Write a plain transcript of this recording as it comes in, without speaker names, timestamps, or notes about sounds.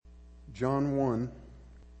John 1,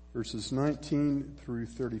 verses 19 through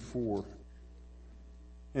 34.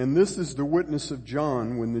 And this is the witness of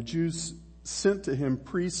John when the Jews sent to him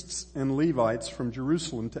priests and Levites from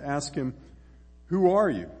Jerusalem to ask him, "Who are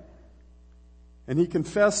you?" And he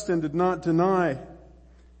confessed and did not deny.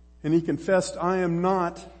 And he confessed, "I am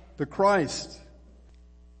not the Christ."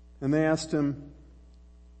 And they asked him,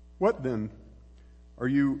 "What then? Are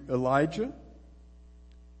you Elijah?"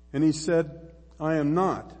 And he said, "I am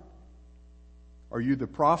not." "Are you the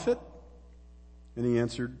prophet?" And he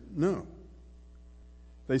answered, "No."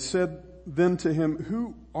 They said then to him,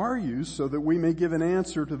 "Who are you, so that we may give an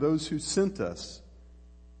answer to those who sent us?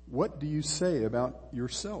 What do you say about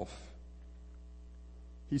yourself?"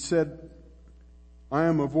 He said, "I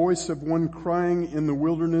am a voice of one crying in the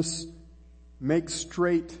wilderness, 'Make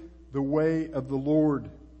straight the way of the Lord,'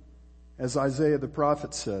 as Isaiah the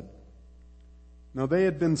prophet said." Now they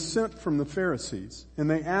had been sent from the Pharisees, and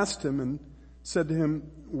they asked him and said to him,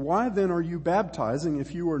 "Why then are you baptizing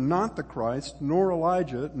if you are not the Christ, nor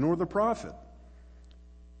Elijah, nor the prophet?"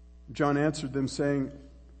 John answered them, saying,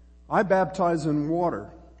 "I baptize in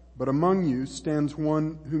water, but among you stands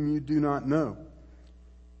one whom you do not know.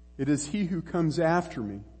 It is he who comes after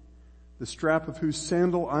me, the strap of whose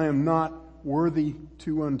sandal I am not worthy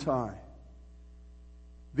to untie."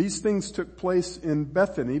 These things took place in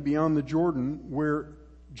Bethany beyond the Jordan, where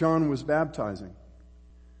John was baptizing.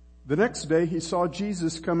 The next day he saw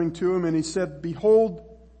Jesus coming to him, and he said, "Behold,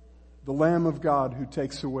 the Lamb of God who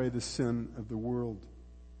takes away the sin of the world.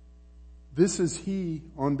 This is he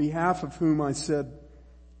on behalf of whom I said,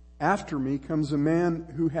 'After me comes a man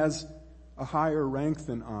who has a higher rank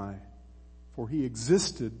than I, for he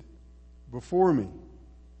existed before me.'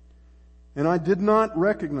 And I did not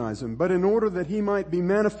recognize him, but in order that he might be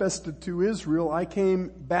manifested to Israel, I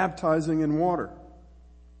came baptizing in water.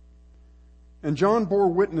 And John bore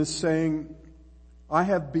witness, saying, 'I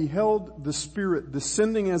have beheld the Spirit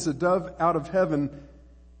descending as a dove out of heaven,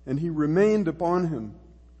 and he remained upon him.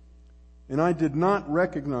 And I did not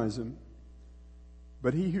recognize him.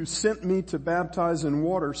 But he who sent me to baptize in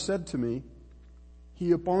water said to me,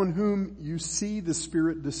 He upon whom you see the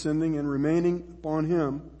Spirit descending and remaining upon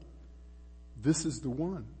him, this is the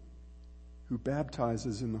one who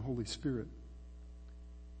baptizes in the Holy Spirit.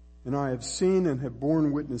 And I have seen and have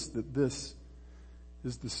borne witness that this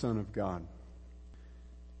is the Son of God.'"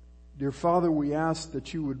 Dear Father, we ask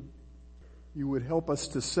that you would help us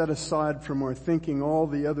to set aside from our thinking all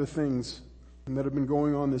the other things that have been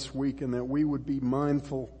going on this week, and that we would be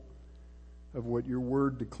mindful of what your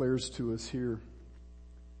word declares to us here.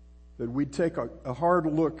 That we'd take a hard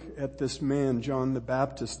look at this man, John the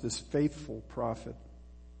Baptist, this faithful prophet,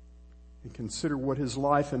 and consider what his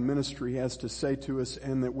life and ministry has to say to us,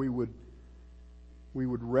 and that we would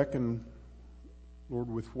reckon, Lord,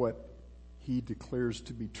 with what he declares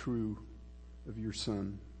to be true of your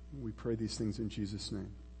Son. We pray these things in Jesus' name.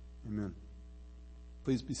 Amen.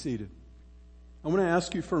 Please be seated. I want to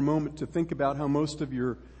ask you for a moment to think about how most of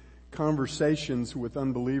your conversations with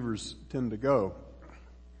unbelievers tend to go.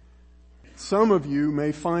 Some of you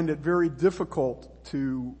may find it very difficult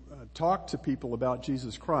to talk to people about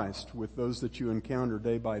Jesus Christ, with those that you encounter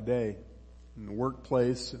day by day in the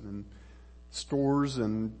workplace and in stores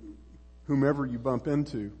and whomever you bump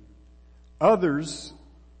into. Others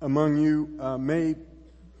among you may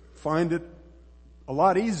find it a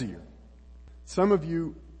lot easier. Some of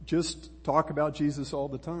you just talk about Jesus all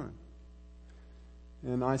the time.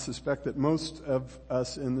 And I suspect that most of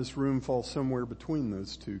us in this room fall somewhere between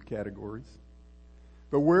those two categories.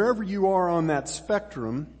 But wherever you are on that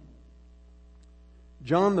spectrum,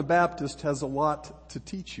 John the Baptist has a lot to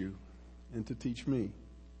teach you and to teach me.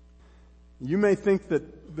 You may think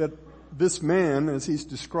that this man, as he's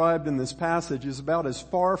described in this passage, is about as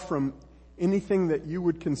far from anything that you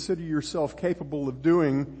would consider yourself capable of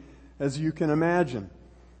doing as you can imagine.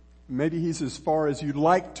 Maybe he's as far as you'd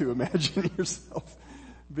like to imagine yourself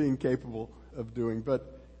being capable of doing.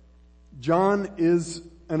 But John is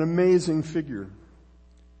an amazing figure.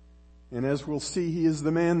 And as we'll see, he is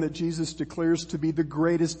the man that Jesus declares to be the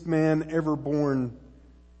greatest man ever born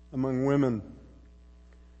among women.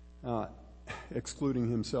 Excluding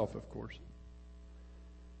himself, of course.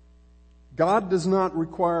 God does not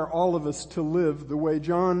require all of us to live the way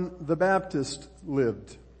John the Baptist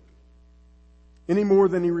lived, any more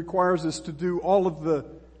than he requires us to do all of the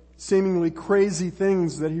seemingly crazy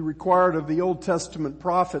things that he required of the Old Testament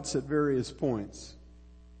prophets at various points.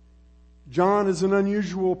 John is an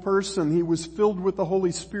unusual person. He was filled with the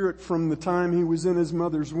Holy Spirit from the time he was in his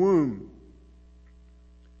mother's womb.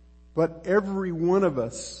 But every one of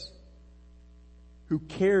us who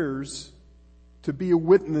cares to be a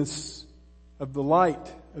witness of the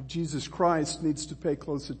light of Jesus Christ needs to pay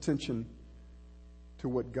close attention to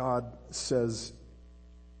what God says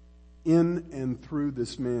in and through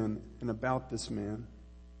this man and about this man.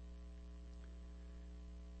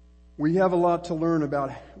 We have a lot to learn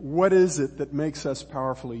about what is it that makes us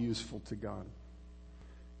powerfully useful to God.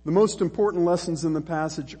 The most important lessons in the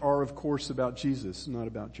passage are, of course, about Jesus, not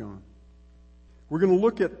about John. We're going to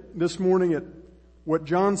look at this morning at what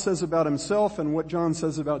John says about himself and what John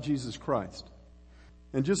says about Jesus Christ.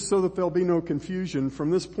 And just so that there'll be no confusion, from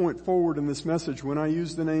this point forward in this message, when I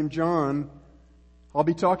use the name John, I'll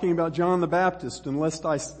be talking about John the Baptist unless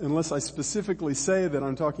I specifically say that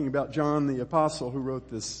I'm talking about John the Apostle who wrote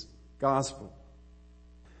this gospel.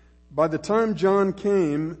 By the time John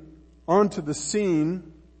came onto the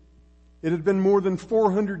scene, it had been more than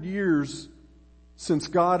 400 years since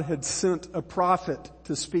God had sent a prophet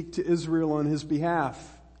to speak to Israel on his behalf.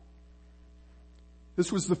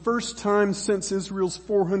 This was the first time since Israel's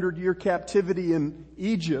 400-year captivity in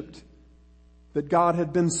Egypt that God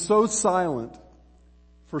had been so silent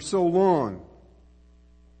for so long.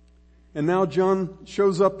 And now John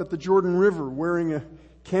shows up at the Jordan River wearing a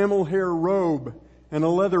camel hair robe and a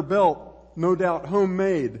leather belt, no doubt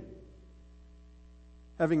homemade,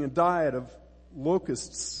 having a diet of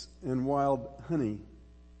locusts and wild honey,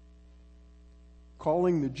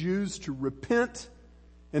 calling the Jews to repent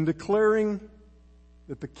and declaring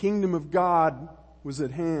that the kingdom of God was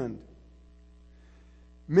at hand.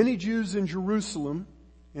 Many Jews in Jerusalem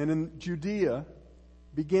and in Judea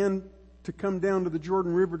began to come down to the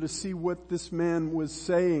Jordan River to see what this man was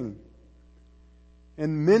saying.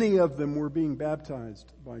 And many of them were being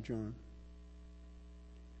baptized by John.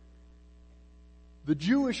 The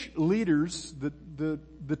Jewish leaders,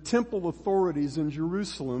 the temple authorities in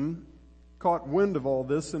Jerusalem caught wind of all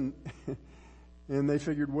this and they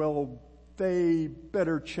figured, well, they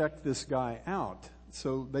better check this guy out.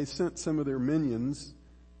 So they sent some of their minions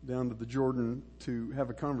down to the Jordan to have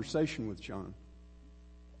a conversation with John.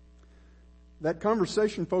 That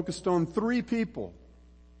conversation focused on three people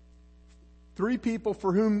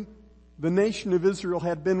for whom the nation of Israel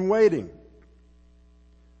had been waiting: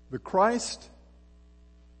 the Christ,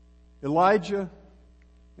 Elijah,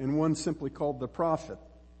 and one simply called the prophet.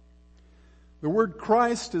 The word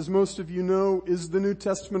Christ, as most of you know, is the New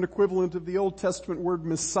Testament equivalent of the Old Testament word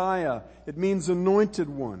Messiah. It means anointed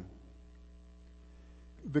one.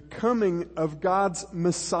 The coming of God's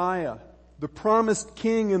Messiah, the promised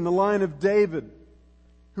king in the line of David,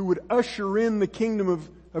 who would usher in the kingdom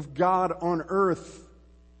of God on earth,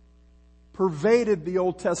 pervaded the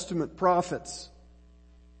Old Testament prophets.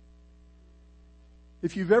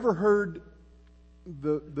 If you've ever heard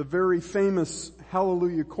the very famous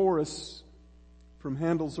Hallelujah chorus from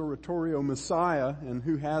Handel's oratorio Messiah, and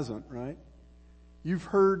who hasn't, right? You've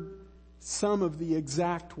heard some of the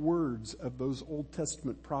exact words of those Old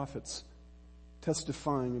Testament prophets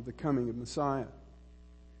testifying of the coming of Messiah.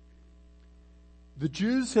 The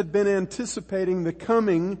Jews had been anticipating the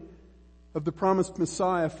coming of the promised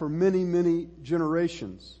Messiah for many, many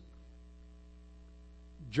generations.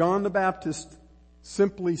 John the Baptist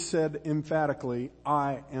simply said emphatically,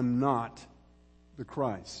 "I am not the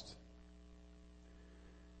Christ."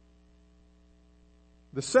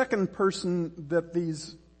 The second person that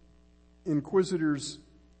these inquisitors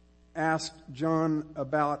asked John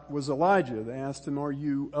about was Elijah. They asked him, "Are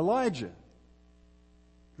you Elijah?"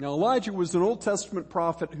 Now, Elijah was an Old Testament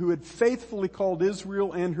prophet who had faithfully called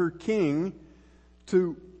Israel and her king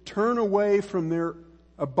to turn away from their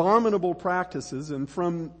abominable practices and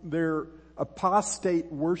from their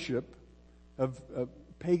apostate worship of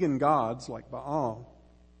pagan gods like Baal,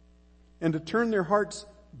 and to turn their hearts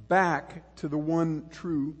back to the one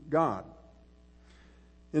true God.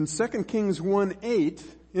 In 2 Kings 1:8,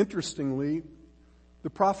 interestingly, the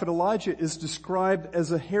prophet Elijah is described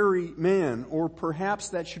as a hairy man, or perhaps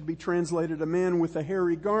that should be translated a man with a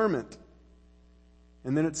hairy garment.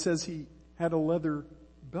 And then it says he had a leather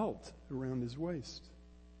belt around his waist.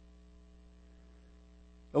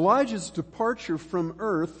 Elijah's departure from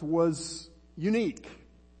earth was unique.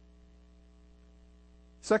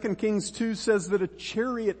 2 Kings 2 says that a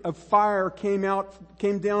chariot of fire came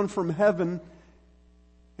down from heaven,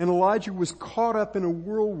 and Elijah was caught up in a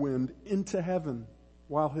whirlwind into heaven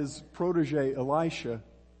while his protege Elisha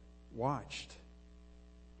watched.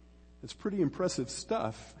 It's pretty impressive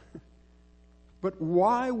stuff. But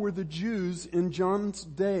why were the Jews in John's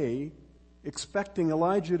day expecting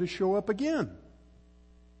Elijah to show up again?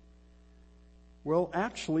 Well,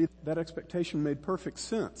 actually, that expectation made perfect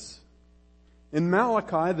sense. In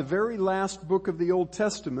Malachi, the very last book of the Old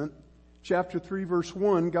Testament, chapter 3, verse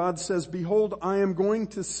 1, God says, "Behold, I am going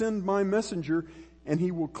to send my messenger, and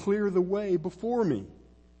he will clear the way before me.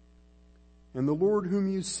 And the Lord whom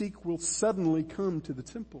you seek will suddenly come to the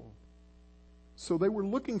temple." So they were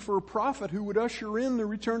looking for a prophet who would usher in the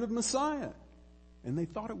return of Messiah. And they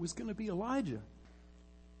thought it was going to be Elijah.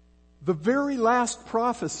 The very last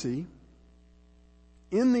prophecy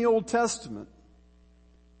in the Old Testament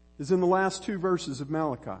is in the last 2 verses of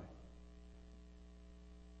Malachi.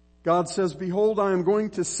 God says, "Behold, I am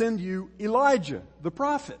going to send you Elijah, the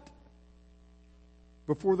prophet,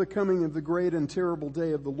 before the coming of the great and terrible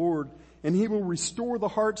day of the Lord, and he will restore the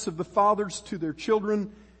hearts of the fathers to their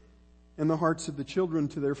children, and the hearts of the children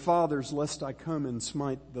to their fathers, lest I come and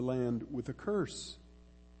smite the land with a curse."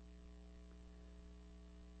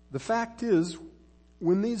 The fact is,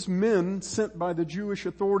 when these men sent by the Jewish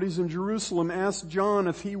authorities in Jerusalem asked John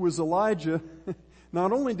if he was Elijah,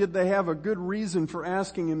 not only did they have a good reason for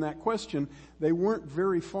asking him that question, they weren't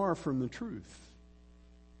very far from the truth.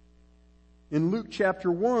 In Luke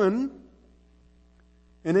chapter 1,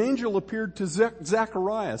 an angel appeared to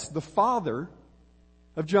Zacharias, the father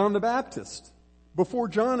of John the Baptist, before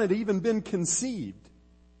John had even been conceived.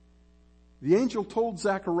 The angel told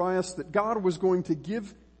Zacharias that God was going to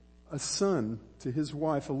give a son to his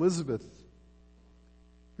wife Elizabeth,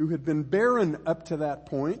 who had been barren up to that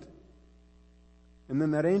point. And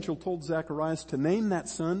then that angel told Zacharias to name that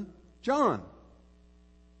son John.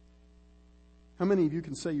 How many of you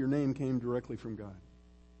can say your name came directly from God?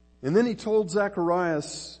 And then he told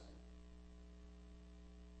Zacharias,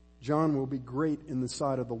 John will be great in the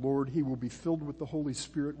sight of the Lord. He will be filled with the Holy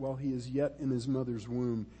Spirit while he is yet in his mother's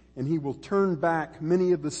womb. And he will turn back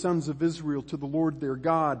many of the sons of Israel to the Lord their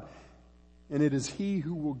God. And it is he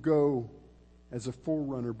who will go as a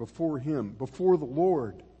forerunner before him, before the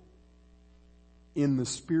Lord, in the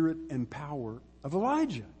spirit and power of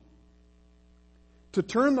Elijah, to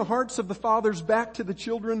turn the hearts of the fathers back to the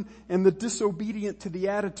children and the disobedient to the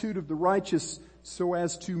attitude of the righteous, so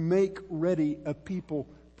as to make ready a people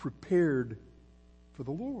prepared for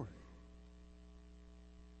the Lord.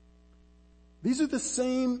 These are the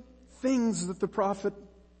same things that the prophet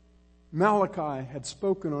Malachi had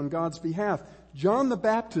spoken on God's behalf. John the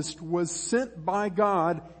Baptist was sent by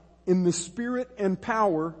God in the spirit and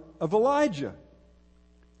power of Elijah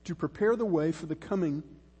to prepare the way for the coming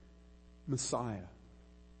Messiah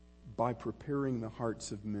by preparing the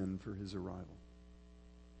hearts of men for his arrival.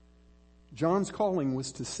 John's calling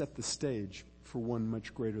was to set the stage for one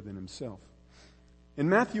much greater than himself. In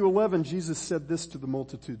Matthew 11, Jesus said this to the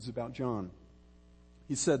multitudes about John.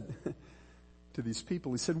 He said to these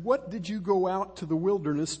people, he said, "What did you go out to the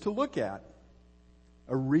wilderness to look at?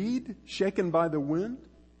 A reed shaken by the wind?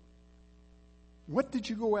 What did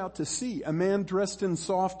you go out to see? A man dressed in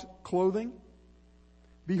soft clothing?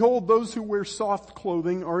 Behold, those who wear soft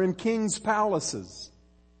clothing are in kings' palaces.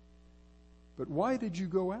 But why did you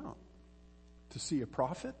go out? To see a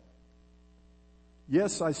prophet?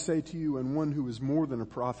 Yes, I say to you, and one who is more than a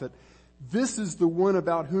prophet, this is the one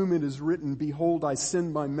about whom it is written, Behold, I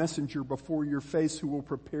send my messenger before your face who will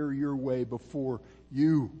prepare your way before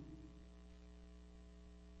you."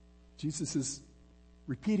 Jesus is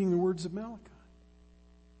repeating the words of Malachi,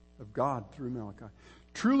 of God through Malachi.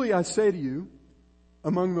 "Truly I say to you,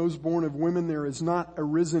 among those born of women there has not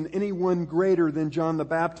arisen anyone greater than John the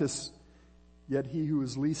Baptist, yet he who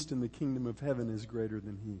is least in the kingdom of heaven is greater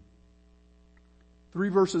than he." 3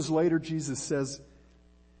 verses later, Jesus says,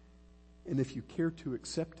 "And if you care to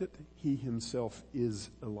accept it, he himself is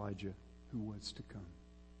Elijah who was to come.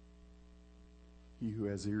 He who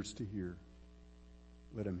has ears to hear,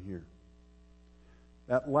 let him hear."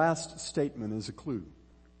 That last statement is a clue.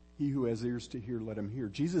 He who has ears to hear, let him hear.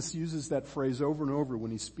 Jesus uses that phrase over and over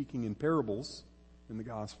when he's speaking in parables in the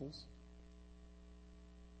Gospels.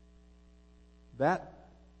 That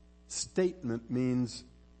statement means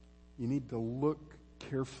you need to look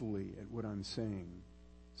carefully at what I'm saying.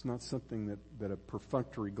 It's not something that a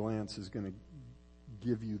perfunctory glance is going to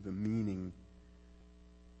give you the meaning.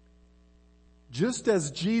 Just as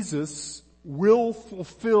Jesus will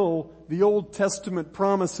fulfill the Old Testament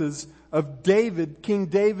promises of David, King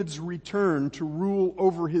David's return to rule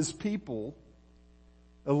over his people,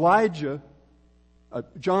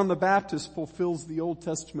 John the Baptist fulfills the Old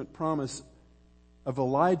Testament promise of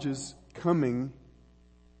Elijah's coming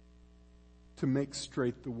to make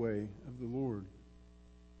straight the way of the Lord.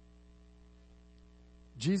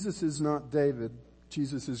 Jesus is not David.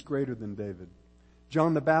 Jesus is greater than David.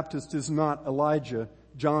 John the Baptist is not Elijah.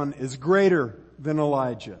 John is greater than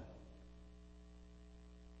Elijah.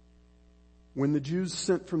 When the Jews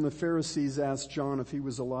sent from the Pharisees asked John if he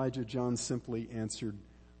was Elijah, John simply answered,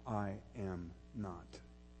 I am not.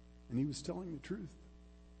 And he was telling the truth.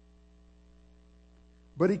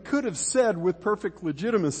 But he could have said with perfect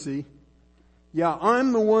legitimacy, yeah,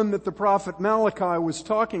 I'm the one that the prophet Malachi was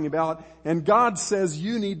talking about, and God says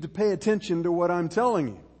you need to pay attention to what I'm telling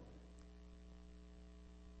you.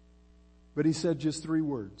 But he said just 3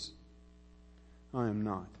 words. I am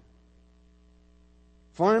not.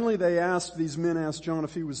 Finally, these men asked John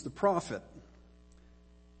if he was the prophet.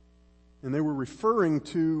 And they were referring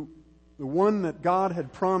to the one that God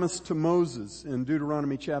had promised to Moses in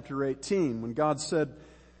Deuteronomy chapter 18, when God said,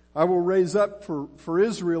 I will raise up for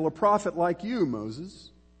Israel a prophet like you,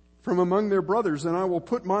 Moses, from among their brothers, and I will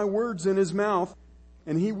put my words in his mouth,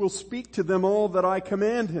 and he will speak to them all that I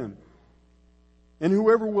command him. And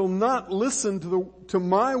whoever will not listen to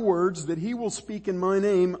my words that he will speak in my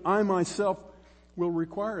name, I myself will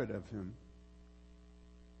require it of him.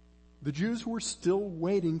 The Jews were still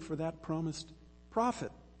waiting for that promised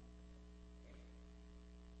prophet.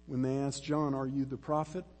 When they asked John, are you the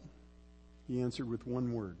prophet? He answered with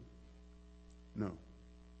one word. No.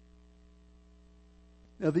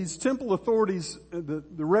 Now these temple authorities, the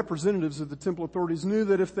representatives of the temple authorities knew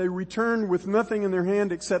that if they returned with nothing in their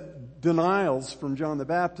hand except denials from John the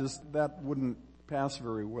Baptist, that wouldn't pass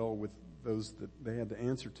very well with those that they had to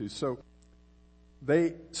answer to. So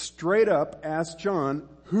they straight up asked John,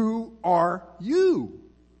 who are you?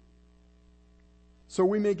 So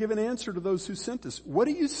we may give an answer to those who sent us. What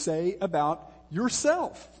do you say about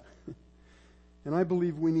yourself? And I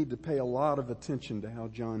believe we need to pay a lot of attention to how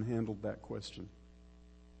John handled that question.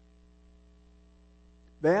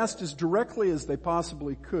 They asked as directly as they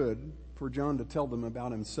possibly could for John to tell them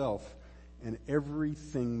about himself, and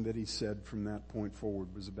everything that he said from that point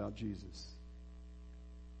forward was about Jesus.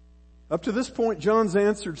 Up to this point, John's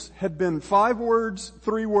answers had been 5 words,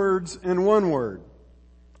 3 words, and 1 word.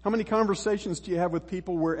 How many conversations do you have with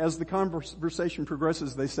people where as the conversation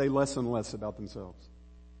progresses, they say less and less about themselves?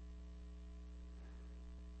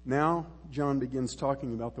 Now, John begins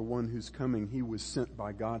talking about the one who's coming he was sent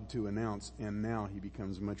by God to announce, and now he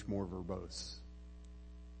becomes much more verbose.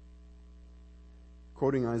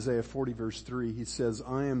 Quoting Isaiah 40 verse 3, he says,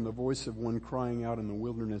 I am the voice of one crying out in the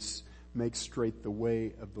wilderness, make straight the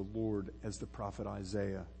way of the Lord, as the prophet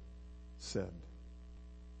Isaiah said.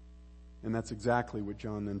 And that's exactly what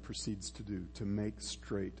John then proceeds to do, to make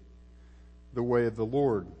straight the way of the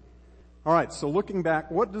Lord. All right, so looking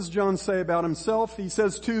back, what does John say about himself? He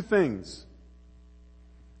says 2 things.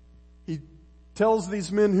 He tells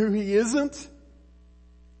these men who he isn't,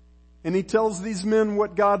 and he tells these men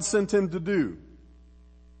what God sent him to do.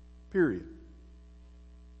 Period.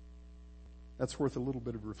 That's worth a little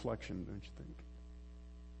bit of reflection, don't you think?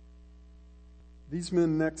 These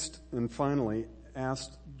men next and finally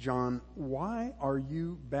asked John, why are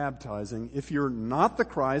you baptizing if you're not the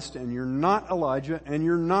Christ and you're not Elijah and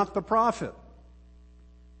you're not the prophet?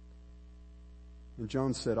 And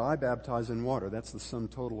John said, I baptize in water. That's the sum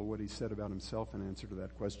total of what he said about himself in answer to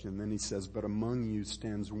that question. And then he says, but among you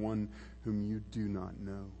stands one whom you do not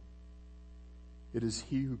know. It is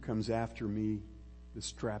he who comes after me, the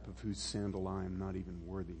strap of whose sandal I am not even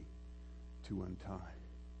worthy to untie.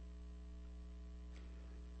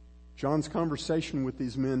 John's conversation with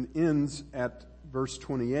these men ends at verse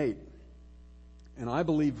 28. And I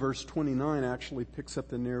believe verse 29 actually picks up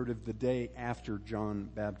the narrative the day after John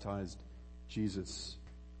baptized Jesus.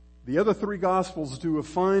 The other 3 Gospels do a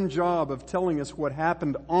fine job of telling us what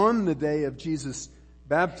happened on the day of Jesus'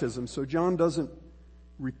 baptism, so John doesn't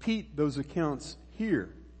repeat those accounts here.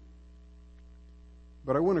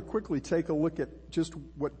 But I want to quickly take a look at just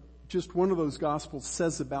what just one of those Gospels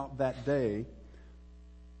says about that day,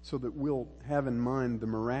 so that we'll have in mind the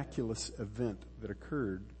miraculous event that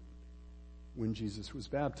occurred when Jesus was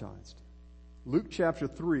baptized. Luke chapter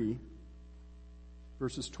 3,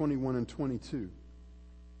 verses 21 and 22.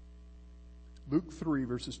 Luke 3,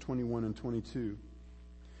 verses 21 and 22.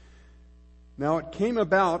 Now it came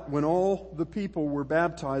about when all the people were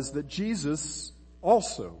baptized that Jesus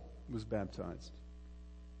also was baptized.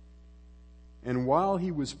 And while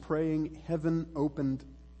he was praying, heaven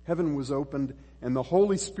was opened, and the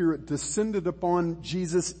Holy Spirit descended upon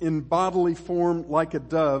Jesus in bodily form like a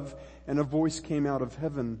dove, and a voice came out of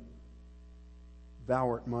heaven, Thou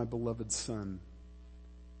art my beloved Son,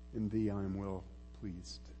 in thee I am well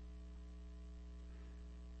pleased.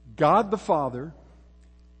 God the Father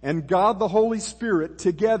and God the Holy Spirit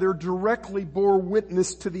together directly bore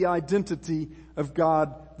witness to the identity of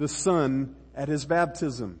God the Son at his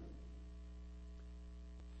baptism.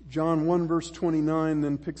 John 1 verse 29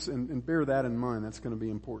 then picks, and bear that in mind, that's going to be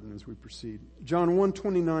important as we proceed. John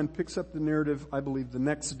 1:29 picks up the narrative, I believe, the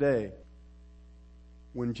next day.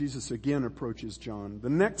 when Jesus again approaches John. The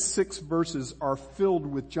next 6 verses are filled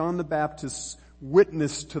with John the Baptist's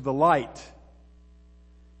witness to the light,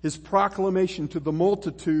 his proclamation to the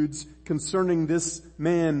multitudes concerning this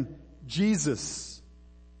man, Jesus.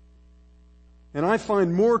 And I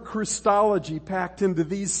find more Christology packed into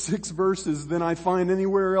these 6 verses than I find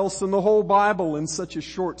anywhere else in the whole Bible in such a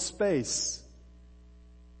short space.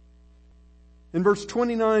 In verse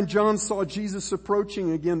 29, John saw Jesus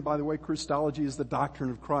approaching. Again, by the way, Christology is the doctrine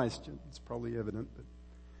of Christ. It's probably evident. But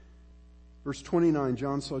verse 29,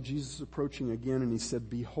 John saw Jesus approaching again, and he said,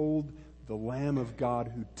 "Behold, the Lamb of God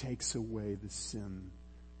who takes away the sin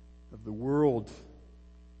of the world."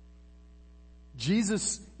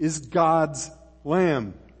 Jesus is God's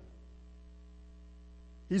Lamb.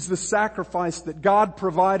 He's the sacrifice that God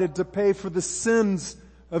provided to pay for the sins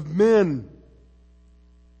of men.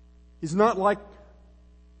 He's not like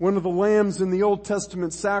one of the lambs in the Old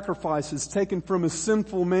Testament sacrifices taken from a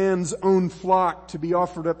sinful man's own flock to be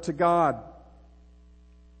offered up to God.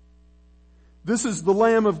 This is the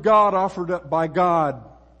Lamb of God offered up by God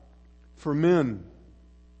for men.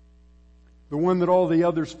 The one that all the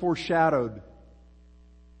others foreshadowed.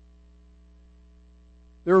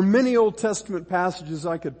 There are many Old Testament passages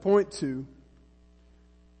I could point to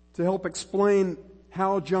help explain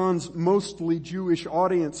how John's mostly Jewish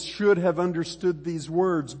audience should have understood these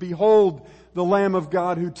words. Behold, the Lamb of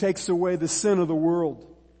God who takes away the sin of the world.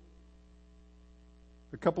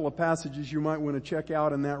 A couple of passages you might want to check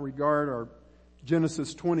out in that regard are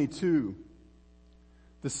Genesis 22,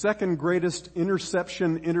 the second greatest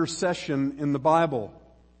intercession in the Bible.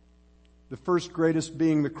 The first greatest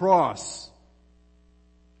being the cross.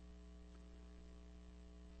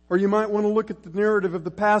 Or you might want to look at the narrative of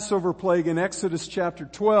the Passover plague in Exodus chapter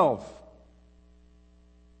 12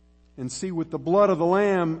 and see what the blood of the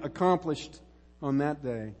Lamb accomplished on that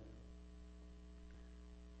day.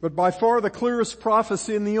 But by far the clearest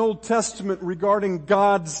prophecy in the Old Testament regarding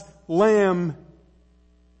God's Lamb,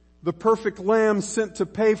 the perfect Lamb sent to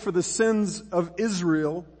pay for the sins of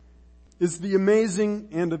Israel, is the amazing,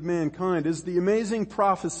 and of mankind, is the amazing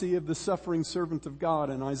prophecy of the suffering servant of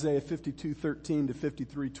God in Isaiah 52:13 to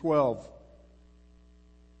 53:12.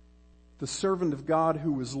 The servant of God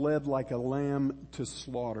who was led like a lamb to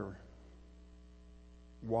slaughter.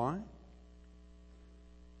 Why?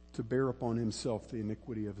 To bear upon himself the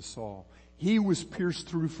iniquity of us all. He was pierced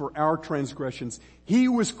through for our transgressions. He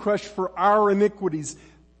was crushed for our iniquities.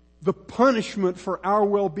 The punishment for our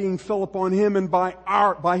well-being fell upon him, and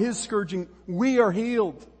by his scourging we are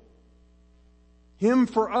healed. Him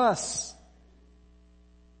for us.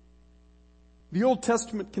 The Old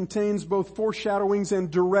Testament contains both foreshadowings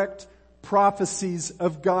and direct prophecies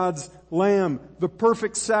of God's Lamb, the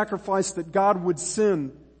perfect sacrifice that God would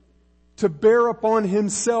send to bear upon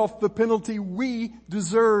himself the penalty we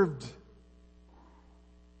deserved.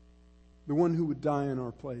 The one who would die in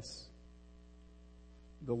our place.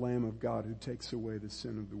 The Lamb of God who takes away the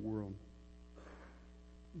sin of the world.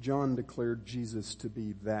 John declared Jesus to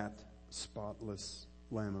be that spotless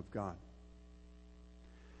Lamb of God.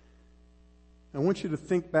 I want you to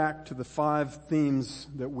think back to the 5 themes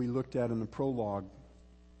that we looked at in the prologue.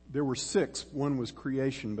 There were 6. One was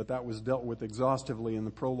creation, but that was dealt with exhaustively in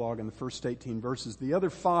the prologue in the first 18 verses. The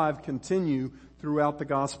other 5 continue throughout the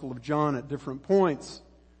Gospel of John at different points.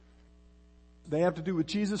 They have to do with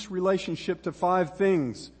Jesus' relationship to 5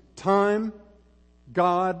 things: time,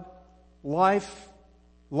 God, life,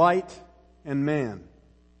 light, and man.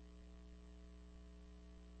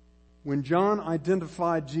 When John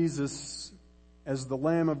identified Jesus as the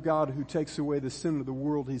Lamb of God who takes away the sin of the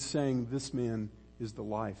world, he's saying this man is the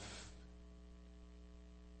life.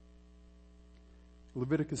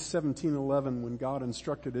 Leviticus 17:11, when God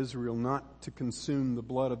instructed Israel not to consume the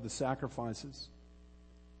blood of the sacrifices,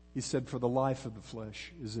 he said, "For the life of the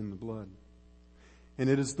flesh is in the blood." And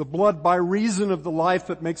it is the blood by reason of the life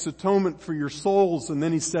that makes atonement for your souls. And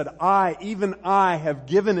then he said, even I have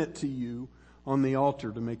given it to you on the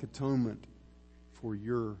altar to make atonement for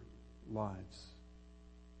your lives.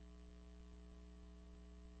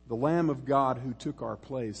 The Lamb of God who took our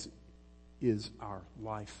place is our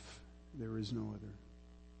life. There is no other.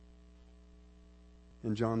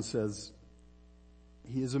 And John says,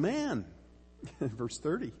 he is a man. Verse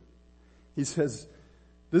 30. He says,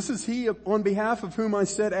 "This is he on behalf of whom I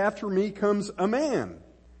said, after me comes a man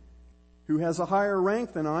who has a higher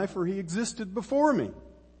rank than I, for he existed before me."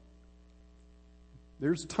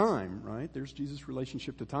 There's time, right? There's Jesus'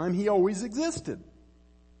 relationship to time. He always existed.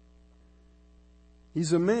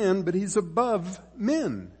 He's a man, but he's above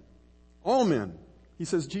men. All men. He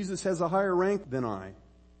says Jesus has a higher rank than I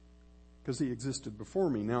because he existed before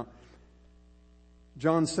me. Now,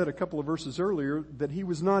 John said a couple of verses earlier that he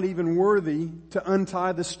was not even worthy to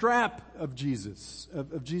untie the strap of Jesus,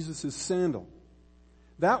 of Jesus' sandal.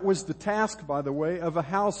 That was the task, by the way, of a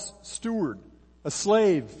house steward, a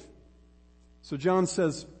slave. So John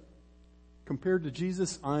says, compared to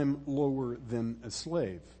Jesus, I'm lower than a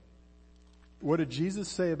slave. What did Jesus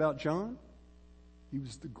say about John? He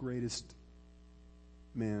was the greatest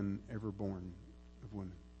man ever born of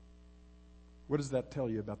women. What does that tell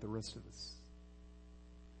you about the rest of us?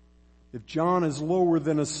 If John is lower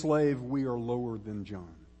than a slave, we are lower than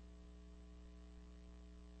John.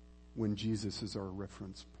 When Jesus is our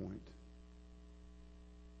reference point.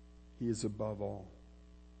 He is above all.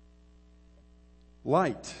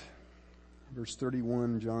 Light. Verse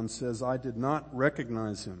 31, John says, I did not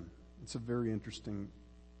recognize him. It's a very interesting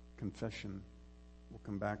confession. We'll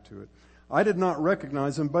come back to it. I did not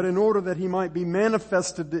recognize him, but in order that he might be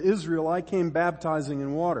manifested to Israel, I came baptizing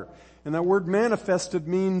in water. And that word manifested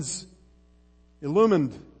means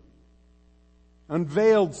illumined,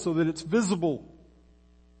 unveiled so that it's visible.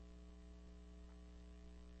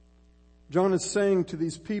 John is saying to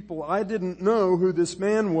these people, I didn't know who this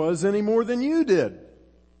man was any more than you did.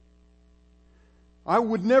 I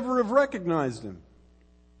would never have recognized him.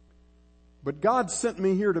 But God sent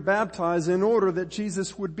me here to baptize in order that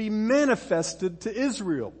Jesus would be manifested to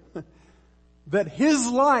Israel. That his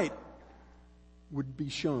light would be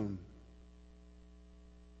shown.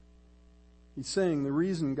 He's saying the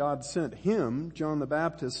reason God sent him, John the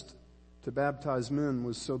Baptist, to baptize men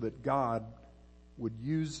was so that God would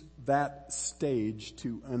use that stage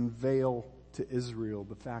to unveil to Israel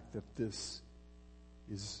the fact that this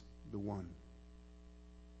is the one.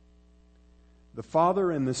 The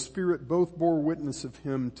Father and the Spirit both bore witness of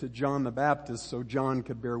him to John the Baptist so John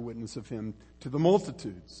could bear witness of him to the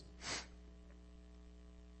multitudes.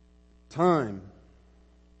 Time,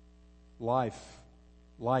 life,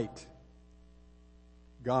 light,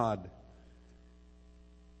 God.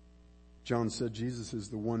 John said Jesus is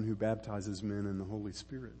the one who baptizes men in the Holy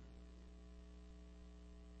Spirit.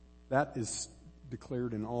 That is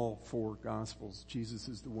declared in all four Gospels. Jesus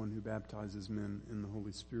is the one who baptizes men in the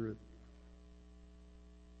Holy Spirit.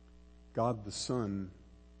 God the Son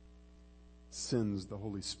sends the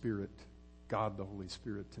Holy Spirit, God the Holy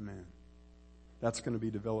Spirit, to man. That's going to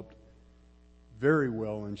be developed very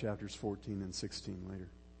well in chapters 14 and 16 later.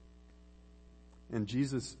 And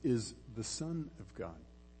Jesus is the Son of God.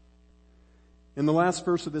 In the last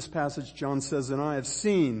verse of this passage, John says, and I have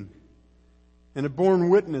seen and have borne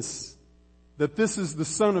witness that this is the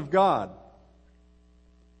Son of God.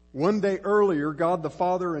 One day earlier, God the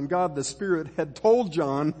Father and God the Spirit had told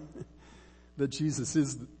John that Jesus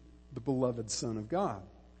is the beloved Son of God.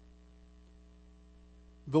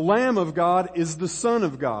 The Lamb of God is the Son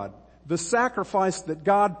of God. The sacrifice that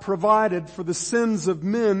God provided for the sins of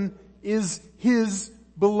men is his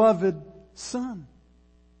beloved Son.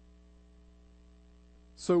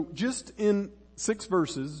 So just in 6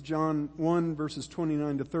 verses, John 1 verses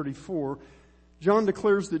 29 to 34, John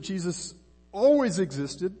declares that Jesus always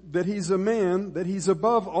existed, that he's a man, that he's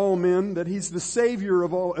above all men, that he's the Savior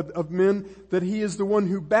of all of men, that he is the one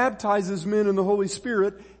who baptizes men in the Holy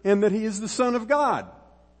Spirit, and that he is the Son of God.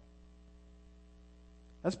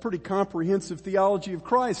 That's pretty comprehensive theology of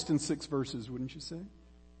Christ in 6 verses, wouldn't you say?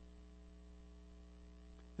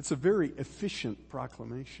 It's a very efficient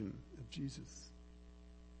proclamation of Jesus.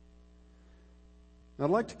 Now,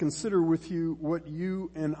 I'd like to consider with you what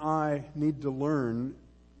you and I need to learn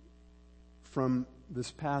from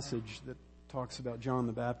this passage that talks about John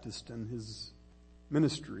the Baptist and his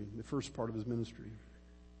ministry, the first part of his ministry.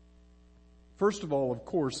 First of all, of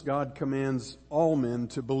course, God commands all men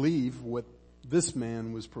to believe what this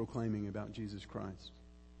man was proclaiming about Jesus Christ.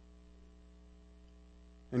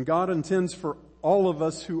 And God intends for all of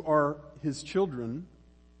us who are his children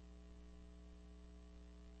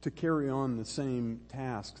to carry on the same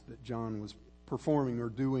task that John was performing or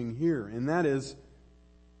doing here. And that is,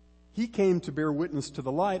 he came to bear witness to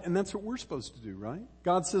the light, and that's what we're supposed to do, right?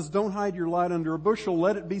 God says, don't hide your light under a bushel,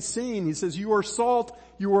 let it be seen. He says, you are salt,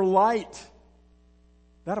 you are light.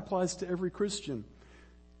 That applies to every Christian.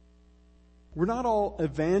 We're not all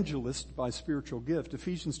evangelists by spiritual gift.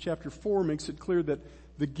 Ephesians chapter 4 makes it clear that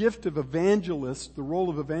the gift of evangelist, the role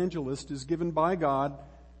of evangelist, is given by God,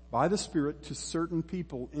 by the Spirit, to certain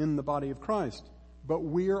people in the body of Christ. But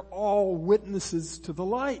we are all witnesses to the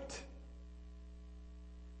light.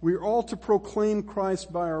 We are all to proclaim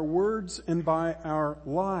Christ by our words and by our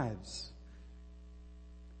lives.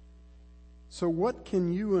 So what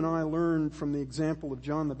can you and I learn from the example of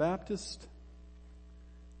John the Baptist?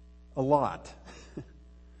 A lot.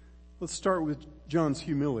 Let's start with John's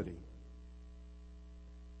humility.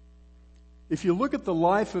 If you look at the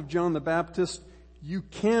life of John the Baptist, you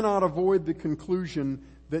cannot avoid the conclusion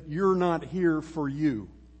that you're not here for you.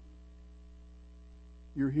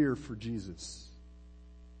 You're here for Jesus.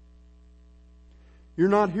 You're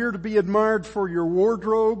not here to be admired for your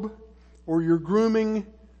wardrobe or your grooming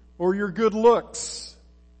or your good looks.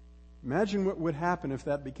 Imagine what would happen if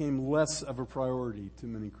that became less of a priority to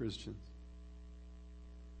many Christians.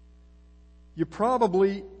 You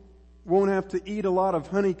probably won't have to eat a lot of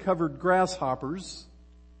honey-covered grasshoppers,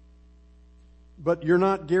 but you're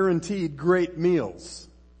not guaranteed great meals.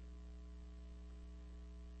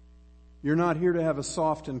 You're not here to have a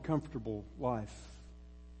soft and comfortable life.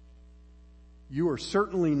 You are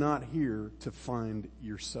certainly not here to find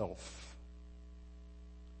yourself.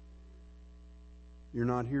 You're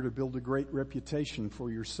not here to build a great reputation for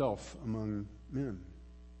yourself among men.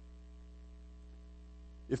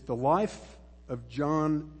 If the life of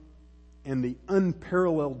John and the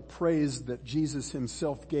unparalleled praise that Jesus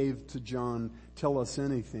himself gave to John tell us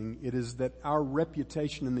anything, it is that our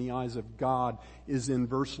reputation in the eyes of God is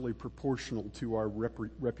inversely proportional to our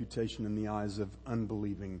reputation in the eyes of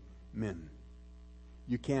unbelieving men.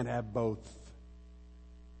 You can't have both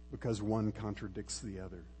because one contradicts the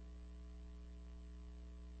other.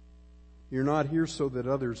 You're not here so that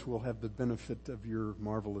others will have the benefit of your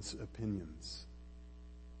marvelous opinions.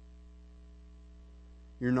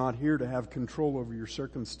 You're not here to have control over your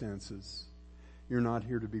circumstances. You're not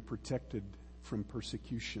here to be protected from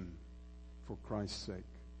persecution for Christ's sake.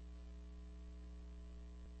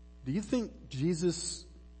 Do you think Jesus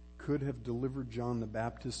could have delivered John the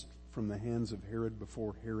Baptist from the hands of Herod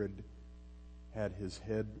before Herod had his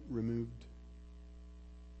head removed?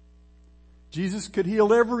 Jesus could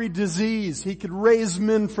heal every disease. He could raise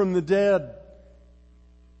men from the dead.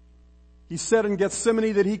 He said in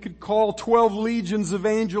Gethsemane that he could call 12 legions of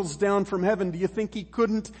angels down from heaven. Do you think he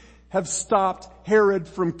couldn't have stopped Herod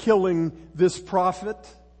from killing this prophet?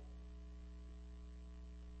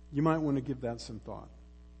 You might want to give that some thought,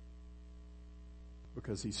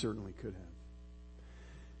 because he certainly could have.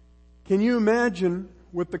 Can you imagine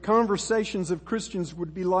what the conversations of Christians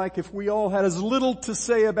would be like if we all had as little to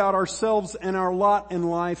say about ourselves and our lot in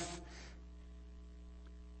life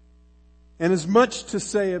and as much to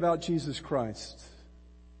say about Jesus Christ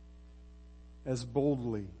as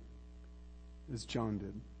boldly as John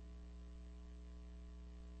did?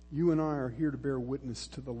 You and I are here to bear witness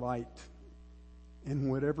to the light. And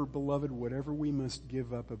whatever, beloved, whatever we must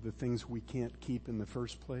give up of the things we can't keep in the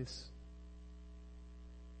first place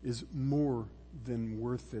is more than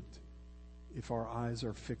worth it if our eyes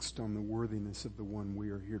are fixed on the worthiness of the one we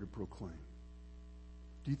are here to proclaim.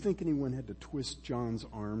 Do you think anyone had to twist John's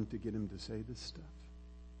arm to get him to say this stuff?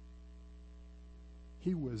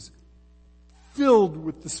 He was filled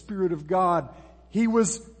with the Spirit of God. He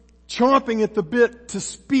was chomping at the bit to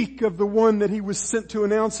speak of the one that he was sent to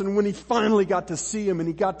announce. And when he finally got to see him and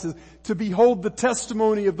he got to behold the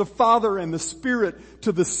testimony of the Father and the Spirit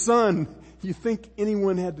to the Son, you think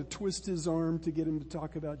anyone had to twist his arm to get him to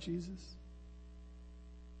talk about Jesus?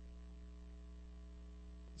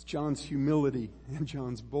 It's John's humility and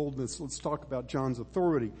John's boldness. Let's talk about John's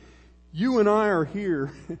authority. You and I are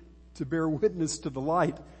here to bear witness to the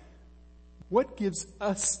light. What gives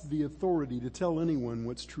us the authority to tell anyone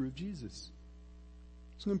what's true of Jesus?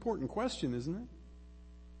 It's an important question, isn't it?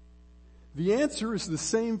 The answer is the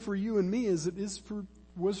same for you and me as it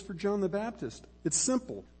was for John the Baptist. It's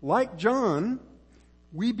simple. Like John,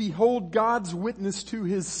 we behold God's witness to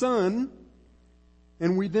his Son,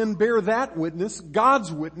 and we then bear that witness,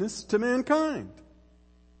 God's witness, to mankind.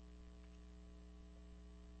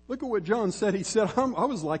 Look at what John said. He said, I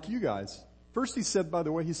was like you guys. First he said, by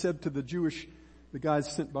the way, he said to the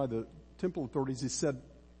guys sent by the temple authorities, he said,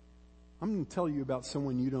 I'm going to tell you about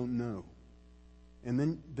someone you don't know.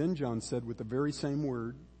 And then John said, with the very same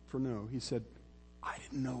word for no, he said, I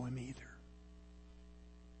didn't know him either.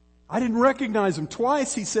 I didn't recognize him.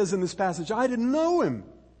 Twice he says in this passage, I didn't know him.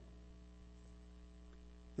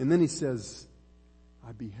 And then he says,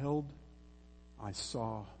 I beheld, I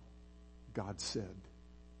saw, God said.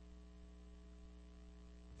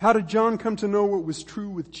 How did John come to know what was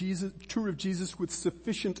true of Jesus with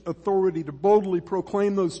sufficient authority to boldly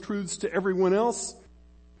proclaim those truths to everyone else?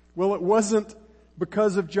 Well, it wasn't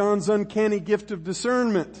because of John's uncanny gift of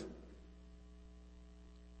discernment.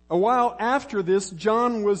 A while after this,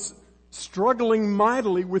 John was struggling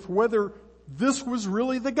mightily with whether this was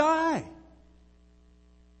really the guy.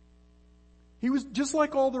 He was just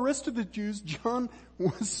like all the rest of the Jews. John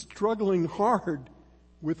was struggling hard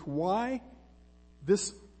with why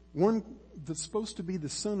this one that's supposed to be the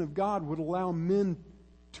Son of God would allow men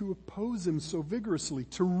to oppose him so vigorously,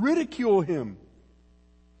 to ridicule him.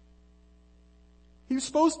 He was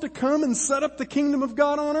supposed to come and set up the kingdom of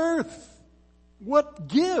God on earth. What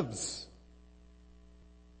gives?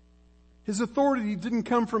 His authority didn't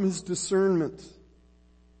come from his discernment.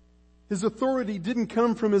 His authority didn't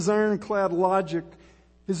come from his ironclad logic.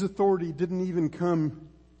 His authority didn't even come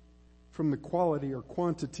from the quality or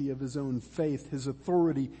quantity of his own faith. His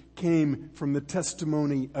authority came from the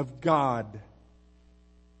testimony of God.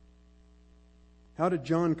 How did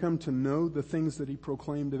John come to know the things that he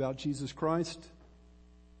proclaimed about Jesus Christ?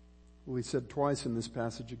 Well, he said twice in this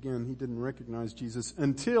passage again, he didn't recognize Jesus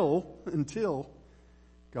until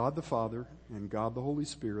God the Father and God the Holy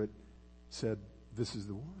Spirit said, "This is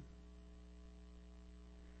the one."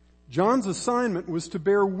 John's assignment was to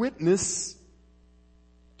bear witness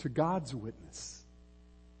to God's witness.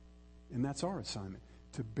 And that's our assignment,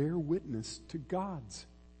 to bear witness to God's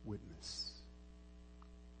witness.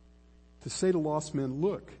 To say to lost men,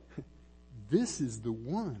 look, this is the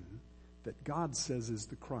one that God says is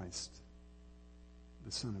the Christ,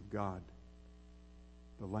 the Son of God,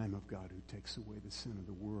 the Lamb of God who takes away the sin of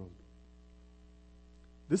the world.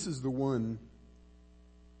 This is the one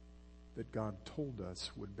that God told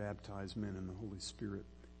us would baptize men in the Holy Spirit.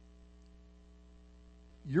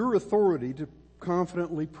 Your authority to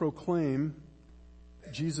confidently proclaim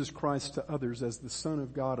Jesus Christ to others as the Son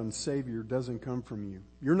of God and Savior doesn't come from you.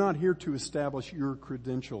 You're not here to establish your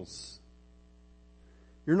credentials.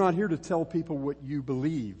 You're not here to tell people what you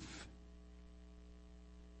believe.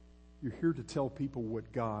 You're here to tell people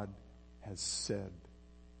what God has said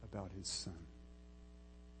about His Son.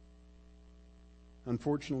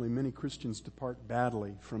 Unfortunately, many Christians depart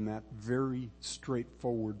badly from that very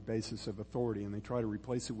straightforward basis of authority, and they try to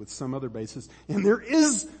replace it with some other basis, and there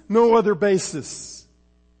is no other basis.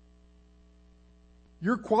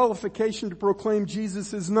 Your qualification to proclaim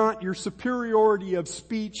Jesus is not your superiority of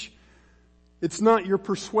speech. It's not your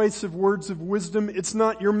persuasive words of wisdom. It's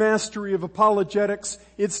not your mastery of apologetics.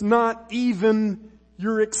 It's not even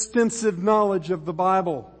your extensive knowledge of the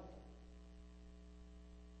Bible.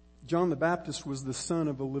 John the Baptist was the son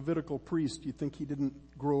of a Levitical priest. You think he didn't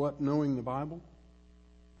grow up knowing the Bible?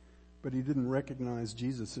 But he didn't recognize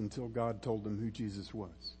Jesus until God told him who Jesus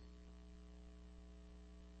was.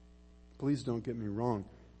 Please don't get me wrong.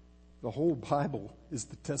 The whole Bible is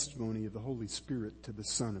the testimony of the Holy Spirit to the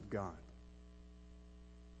Son of God.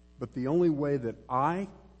 But the only way that I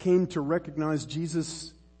came to recognize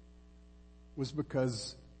Jesus was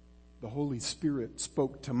because the Holy Spirit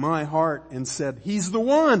spoke to my heart and said, He's the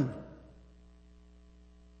one.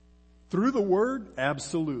 Through the Word,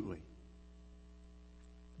 absolutely.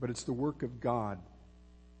 But it's the work of God.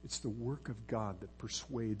 It's the work of God that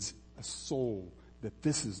persuades a soul that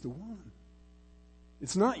this is the one.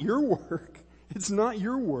 It's not your work. It's not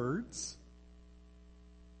your words.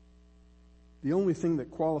 The only thing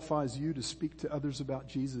that qualifies you to speak to others about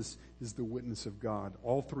Jesus is the witness of God,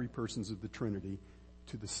 all three persons of the Trinity,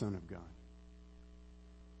 to the Son of God.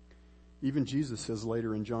 Even Jesus says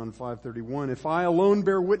later in John 5:31, if I alone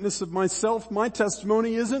bear witness of myself, my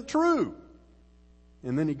testimony isn't true.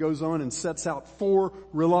 And then he goes on and sets out 4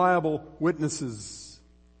 reliable witnesses.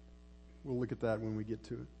 We'll look at that when we get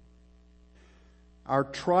to it. Our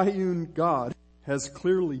triune God has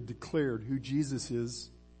clearly declared who Jesus is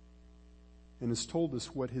and has told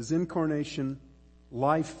us what His incarnation,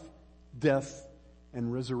 life, death,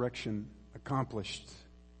 and resurrection accomplished.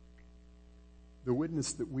 The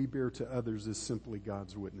witness that we bear to others is simply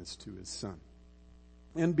God's witness to His Son.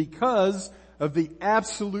 And because of the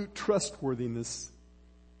absolute trustworthiness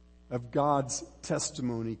of God's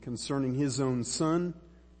testimony concerning His own Son,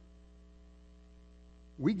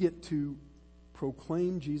 we get to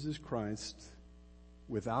proclaim Jesus Christ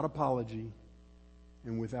without apology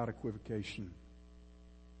and without equivocation.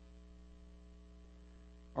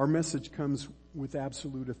 Our message comes with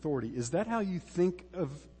absolute authority. Is that how you think of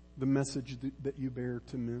the message that you bear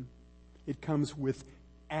to men? It comes with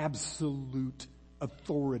absolute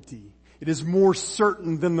authority. It is more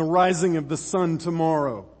certain than the rising of the sun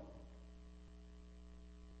tomorrow.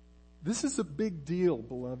 This is a big deal,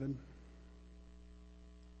 beloved.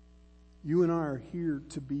 You and I are here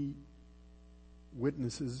to be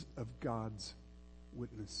witnesses of God's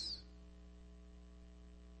witness.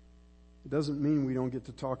 It doesn't mean we don't get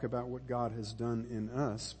to talk about what God has done in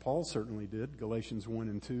us. Paul certainly did, Galatians 1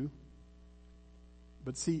 and 2.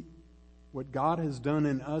 But see, what God has done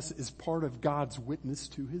in us is part of God's witness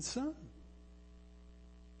to His Son.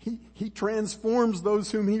 He transforms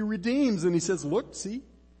those whom He redeems, and He says, look, see,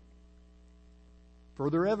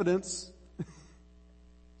 further evidence.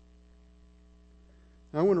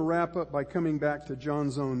 I want to wrap up by coming back to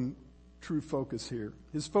John's own true focus here.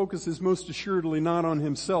 His focus is most assuredly not on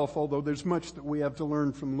himself, although there's much that we have to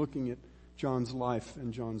learn from looking at John's life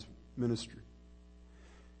and John's ministry.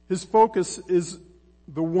 His focus is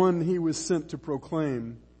the one he was sent to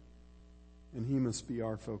proclaim, and he must be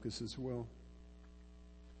our focus as well.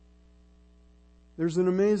 There's an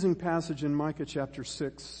amazing passage in Micah chapter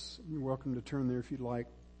 6. You're welcome to turn there if you'd like.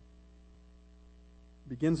 It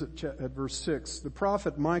begins at verse 6. The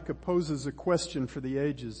prophet Micah poses a question for the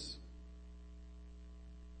ages.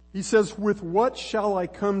 He says, "With what shall I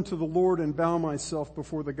come to the Lord and bow myself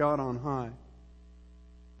before the God on high?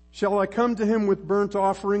 Shall I come to him with burnt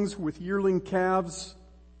offerings, with yearling calves?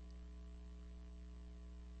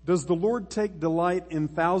 Does the Lord take delight in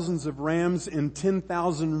thousands of rams, in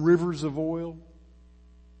 10,000 rivers of oil?"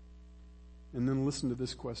 And then listen to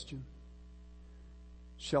this question.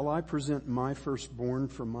 "Shall I present my firstborn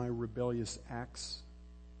for my rebellious acts,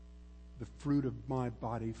 the fruit of my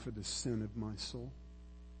body for the sin of my soul?"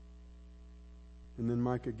 And then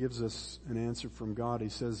Micah gives us an answer from God. He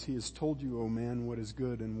says, "He has told you, O man, what is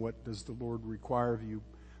good, and what does the Lord require of you,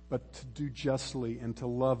 but to do justly and to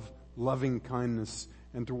love loving kindness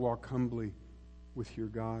and to walk humbly with your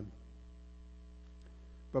God."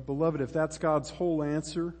 But beloved, if that's God's whole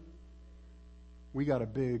answer, we got a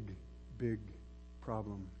big, big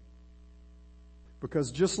problem.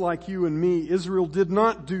 Because just like you and me, Israel did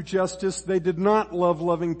not do justice, they did not love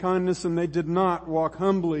loving kindness, and they did not walk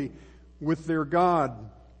humbly with their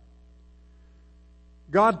God.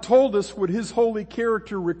 God told us what His holy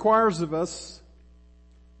character requires of us,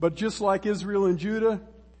 but just like Israel and Judah,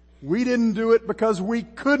 we didn't do it because we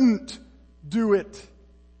couldn't do it.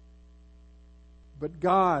 But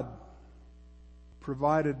God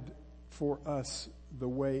provided for us the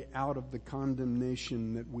way out of the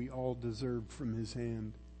condemnation that we all deserved from His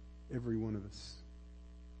hand, every one of us.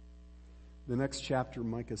 The next chapter,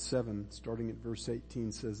 Micah 7, starting at verse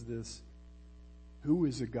 18, says this: "Who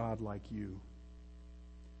is a God like you,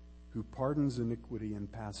 who pardons iniquity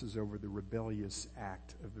and passes over the rebellious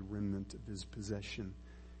act of the remnant of His possession?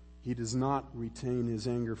 He does not retain His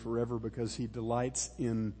anger forever because He delights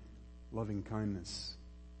in loving kindness."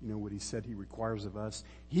 You know what He said He requires of us?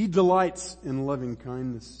 He delights in loving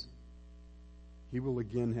kindness. He will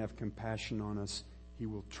again have compassion on us. He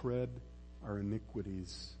will tread our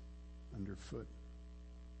iniquities underfoot.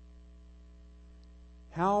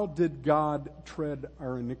 How did God tread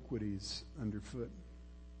our iniquities underfoot?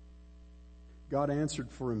 God answered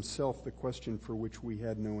for Himself the question for which we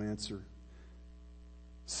had no answer.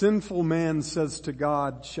 Sinful man says to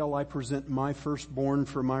God, "Shall I present my firstborn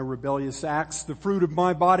for my rebellious acts, the fruit of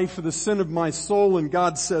my body for the sin of my soul?" And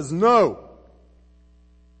God says, "No.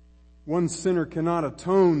 One sinner cannot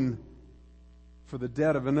atone for the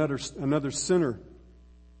debt of another sinner.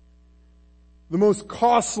 The most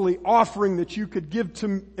costly offering that you could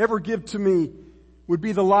ever give to me would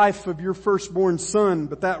be the life of your firstborn son,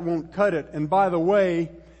 but that won't cut it." And by the way,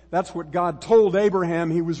 that's what God told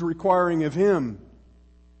Abraham He was requiring of him.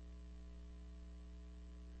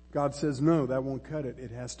 God says, "No, that won't cut it.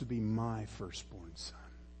 It has to be my firstborn son."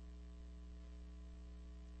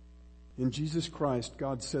 In Jesus Christ,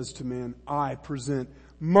 God says to man, "I present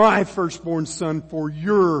my firstborn son for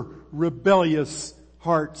your rebellious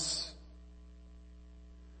hearts.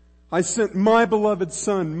 I sent my beloved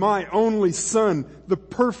son, my only son, the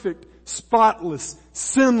perfect, spotless,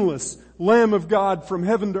 sinless Lamb of God from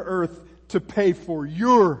heaven to earth to pay for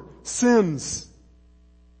your sins,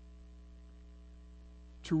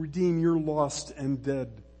 to redeem your lost and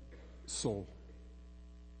dead soul."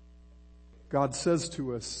 God says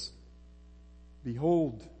to us,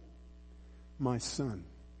 "Behold, my Son,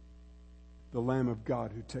 the Lamb of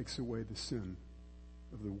God who takes away the sin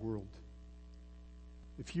of the world."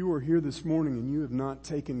 If you are here this morning and you have not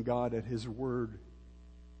taken God at His word,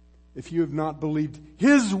 if you have not believed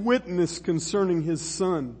His witness concerning His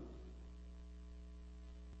Son,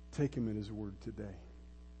 take Him at His word today.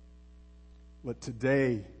 Let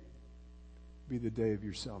today be the day of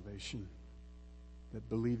your salvation, that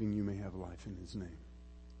believing you may have life in His name.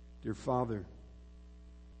 Dear Father,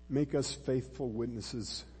 make us faithful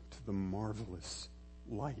witnesses to the marvelous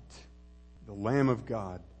light, the Lamb of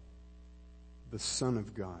God, the Son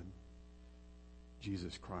of God,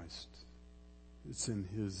 Jesus Christ. It's in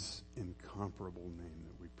His incomparable name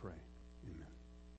that we pray. Amen.